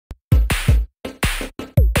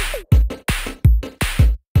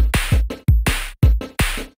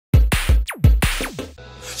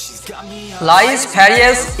Lice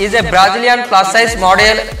Farias is a Brazilian plus-size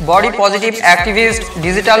model, body-positive activist,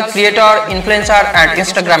 digital creator, influencer and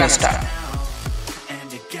Instagram star.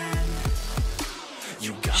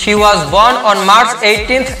 She was born on March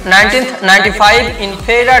 18, 1995 in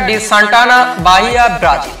Feira de Santana, Bahia,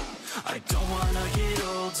 Brazil.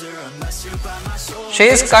 She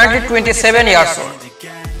is currently 27 years old.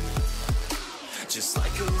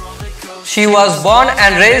 She was born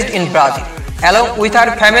and raised in Brazil, along with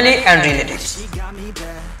her family and relatives.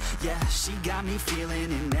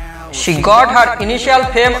 She got her initial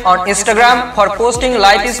fame on Instagram for posting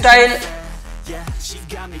lifestyle,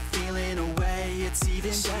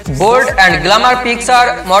 bold and glamour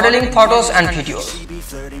picture, modeling photos and videos.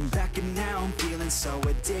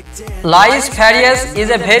 Lice Farias is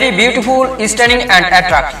a very beautiful, stunning and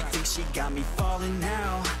attractive.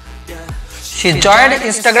 She joined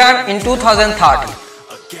Instagram in 2013.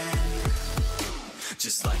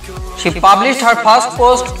 She published her first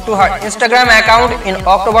post to her Instagram account in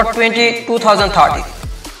October 20, 2013.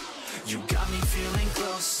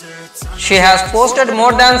 She has posted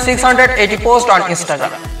more than 680 posts on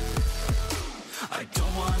Instagram.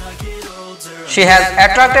 She has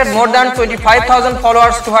attracted more than 25,000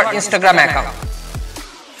 followers to her Instagram account.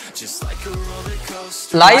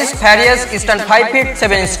 Lice Farias stands 5 feet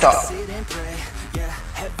 7 inches tall.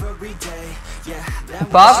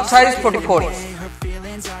 Bust size 44 inches.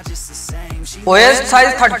 Waist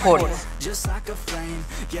size 34 inches.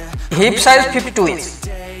 Hip size 52 inches.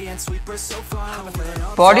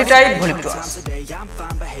 Body type voluptuous.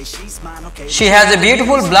 She has a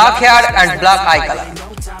beautiful black hair and black eye color.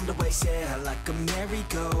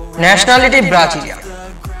 Nationality Brazilian.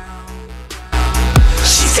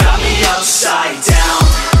 She's got me upside down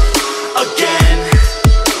again,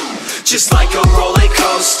 just like a roller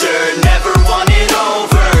coaster.